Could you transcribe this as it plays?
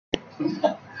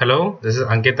Hello, this is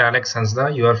Ankit Alex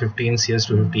Hansda. You are 15 CS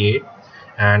to 58,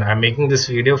 and I'm making this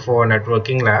video for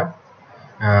networking lab.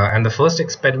 And the first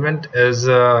experiment is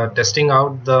testing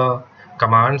out the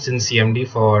commands in CMD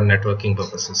for networking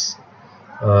purposes.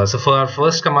 So for our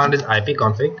first command is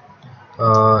ipconfig.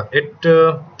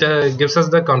 It gives us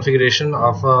the configuration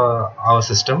of our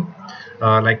system,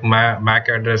 like MAC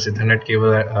address, Ethernet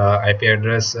cable, IP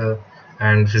address,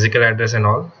 and physical address and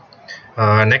all.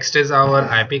 Next is our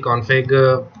ipconfig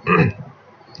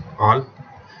all.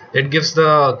 It gives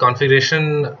the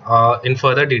configuration in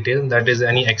further detail, that is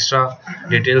any extra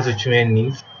details which you may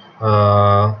need.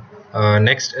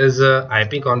 Next is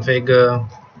ipconfig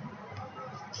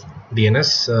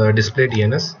DNS, display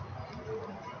DNS.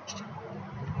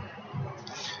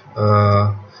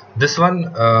 uh, this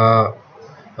one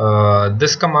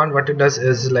this command, what it does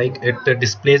is like it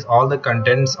displays all the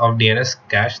contents of DNS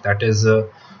cache, that is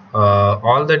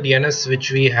all the DNS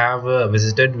which we have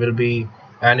visited will be,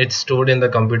 and it's stored in the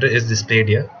computer, is displayed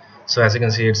here. So as you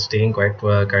can see, it's staying quite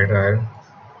rare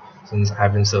since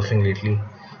I've been surfing lately.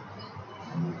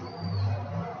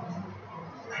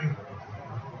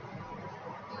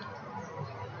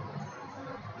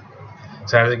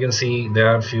 So as you can see, there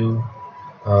are a few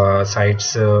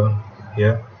sites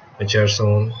here which are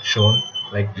shown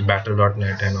like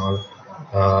battle.net and all,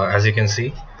 as you can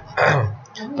see.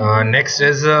 Next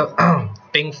is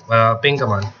ping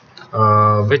command,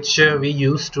 which we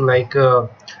use to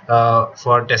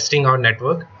for testing our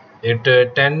network.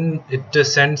 It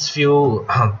sends few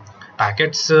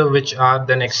packets which are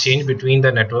then exchanged between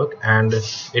the network, and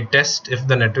it tests if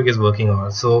the network is working or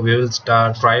not. So we will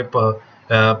try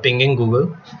pinging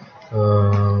Google.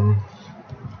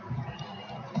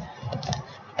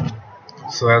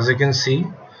 So as you can see,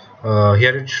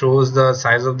 here it shows the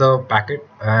size of the packet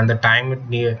and the time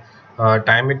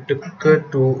it took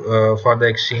to for the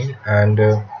exchange. And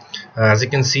as you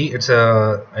can see, it's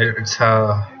all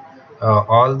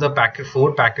the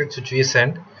 4 packets which we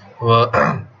sent were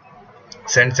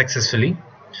sent successfully.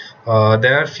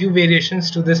 There are few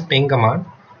variations to this ping command,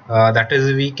 that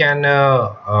is we can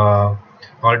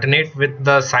alternate with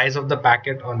the size of the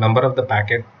packet or number of the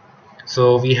packet.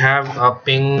 So we have a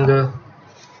ping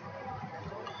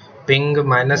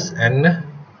minus n,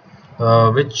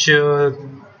 which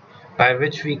by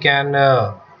which we can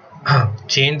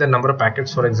change the number of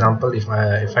packets. For example, if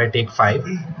I take 5,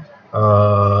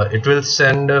 it will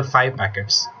send 5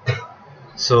 packets.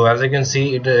 So as you can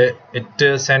see,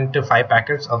 it sent 5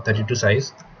 packets of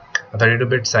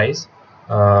 32-bit size.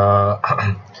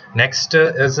 Next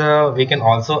is we can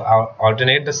also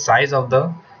alternate the size of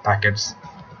the packets.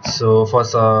 So for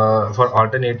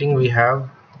alternating, we have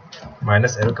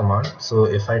 -l command. So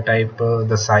if I type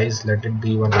the size, let it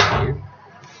be 128.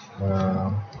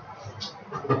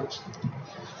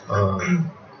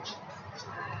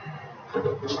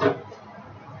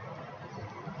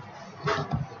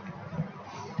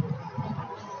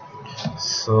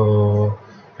 So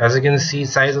as you can see,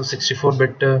 size of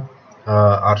 64-bit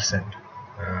are sent.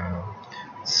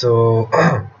 So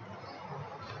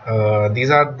these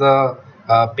are the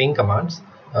ping commands.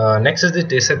 Next is the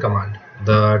tracer command.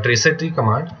 The tracer tree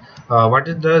command, what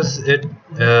it does, it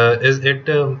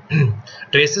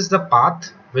traces the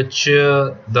path which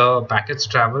the packets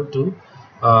travel to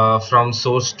from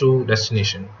source to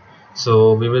destination.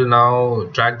 So we will now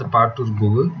track the path to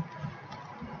Google.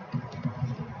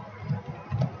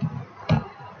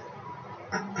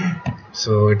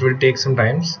 So it will take some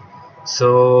times.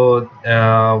 So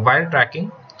while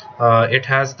tracking, it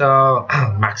has the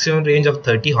maximum range of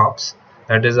 30 hops.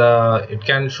 That is it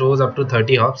can shows up to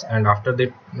 30 hops, and after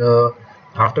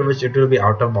which it will be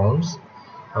out of bounds.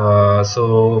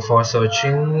 So for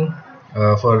searching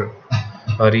for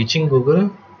reaching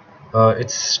Google,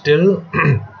 it's still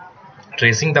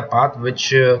tracing the path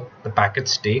which the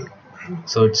packets take,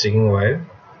 so it's taking a while.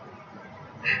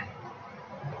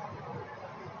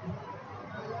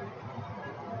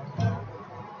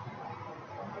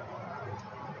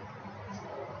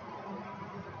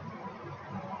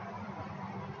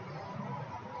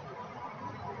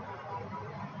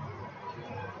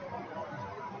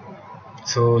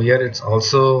 So here it's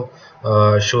also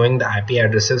showing the IP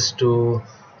addresses to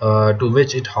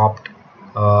which it hopped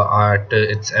at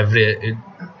its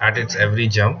every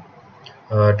jump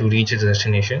to reach its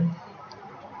destination.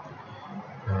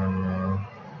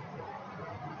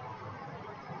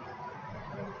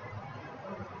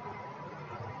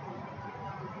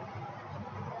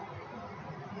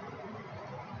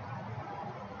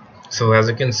 So as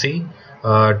you can see,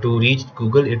 to reach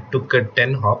Google, it took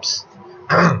 10 hops.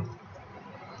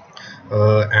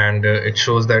 And it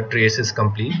shows that trace is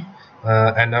complete.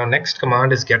 And our next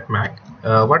command is get MAC.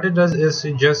 What it does is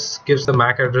it just gives the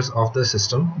MAC address of the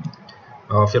system,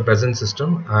 of your present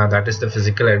system. That is the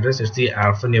physical address. It's the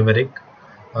alphanumeric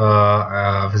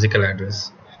physical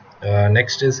address.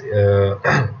 Next is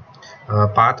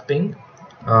path ping.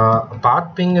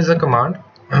 Path ping is a command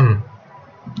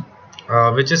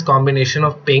which is combination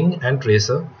of ping and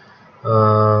tracer,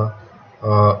 uh,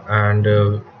 and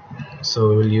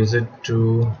so we'll use it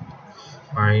to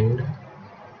find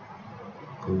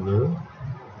Google.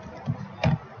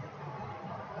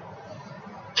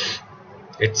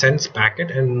 It sends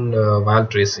packet and while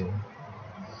tracing.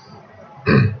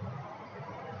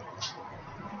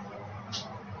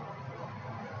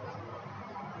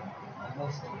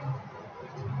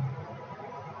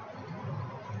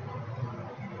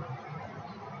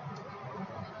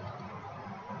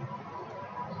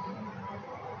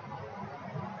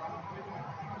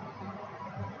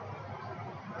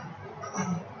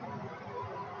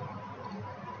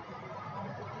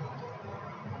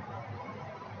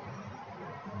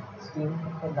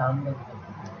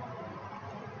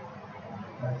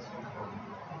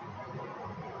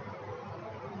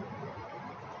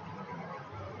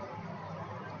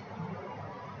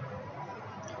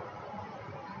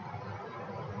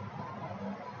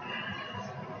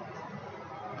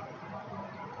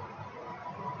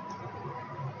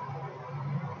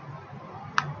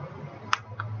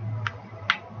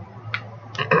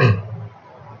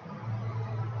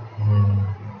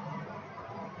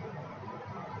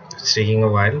 It's taking a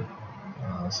while,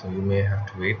 so you may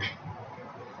have to wait.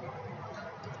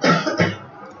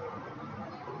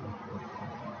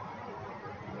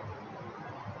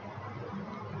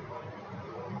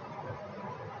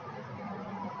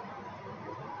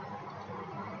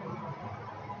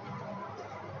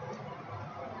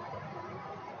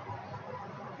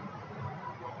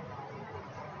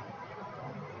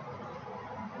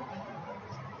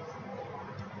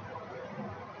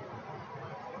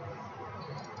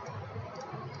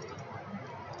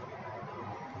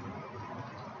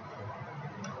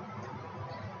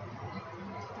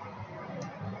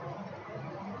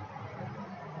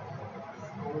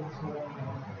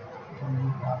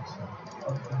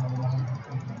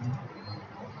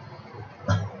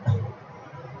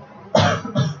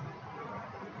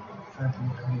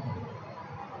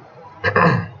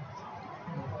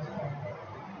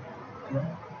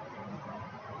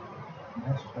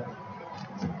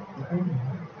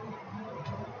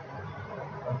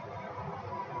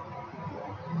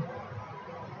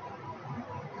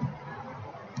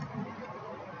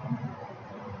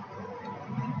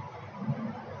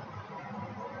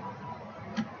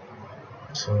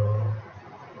 So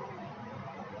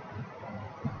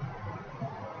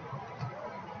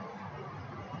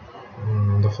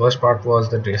the first part was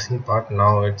the tracing part.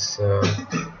 Now it's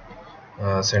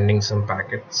sending some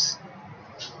packets.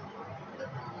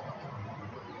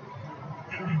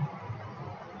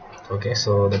 Okay,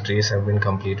 so the trace have been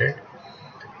completed.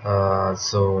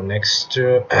 So next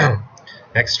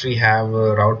next we have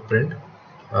route print.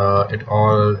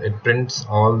 It prints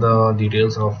all the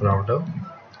details of router.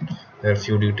 There are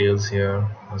few details here,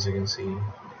 as you can see: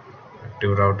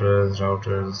 active routers,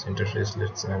 interface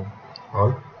lists, and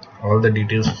all the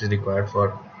details which is required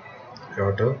for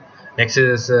router. Next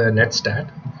is netstat.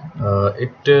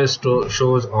 It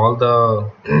shows all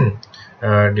the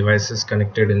devices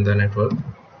connected in the network.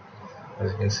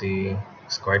 As you can see,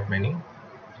 it's quite many.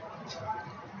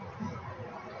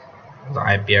 The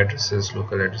IP addresses,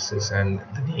 local addresses, and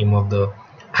the name of the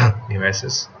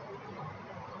devices.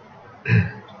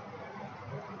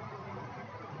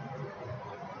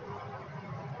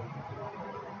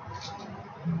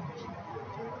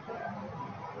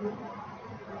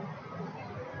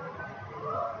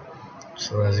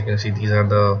 So as you can see, these are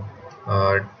the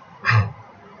uh,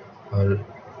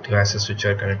 devices which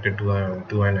are connected to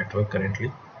a network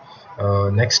currently.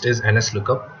 Next is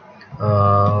NSLOOKUP.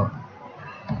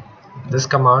 This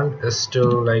command is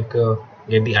to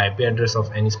get the IP address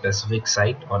of any specific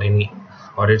site or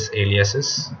its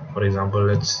aliases. For example,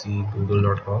 let's see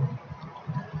google.com.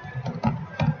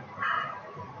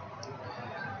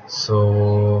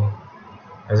 So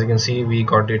as you can see, we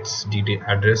got its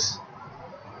addresses,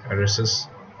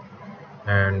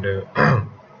 and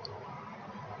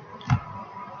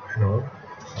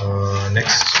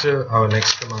next our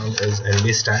next command is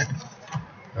lbstat.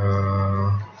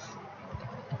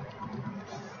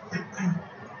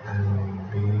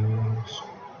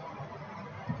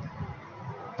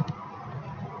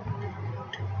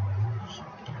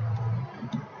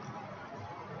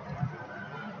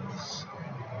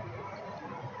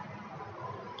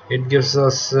 It gives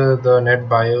us the net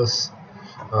BIOS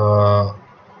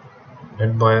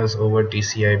NetBIOS over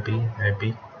TCP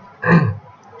IP.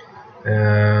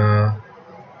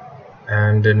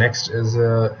 And the next is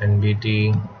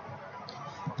NBT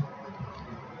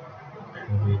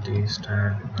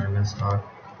stand -R.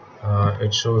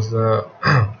 It shows the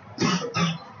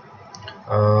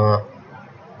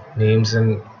names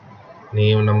and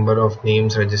number of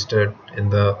names registered in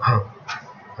the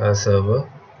server.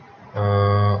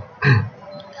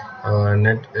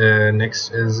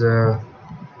 Next is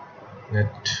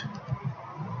net.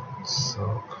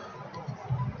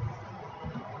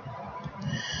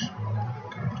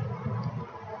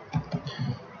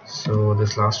 So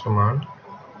this last command,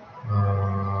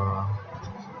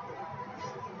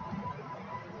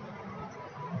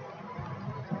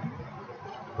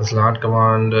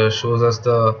 shows us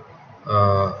the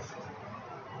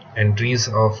entries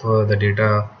of the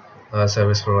data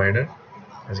service provider,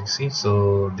 as you see.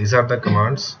 So these are the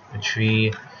commands which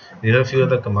these are a few of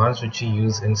the commands which we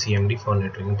use in CMD for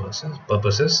networking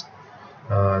purposes.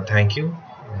 Thank you.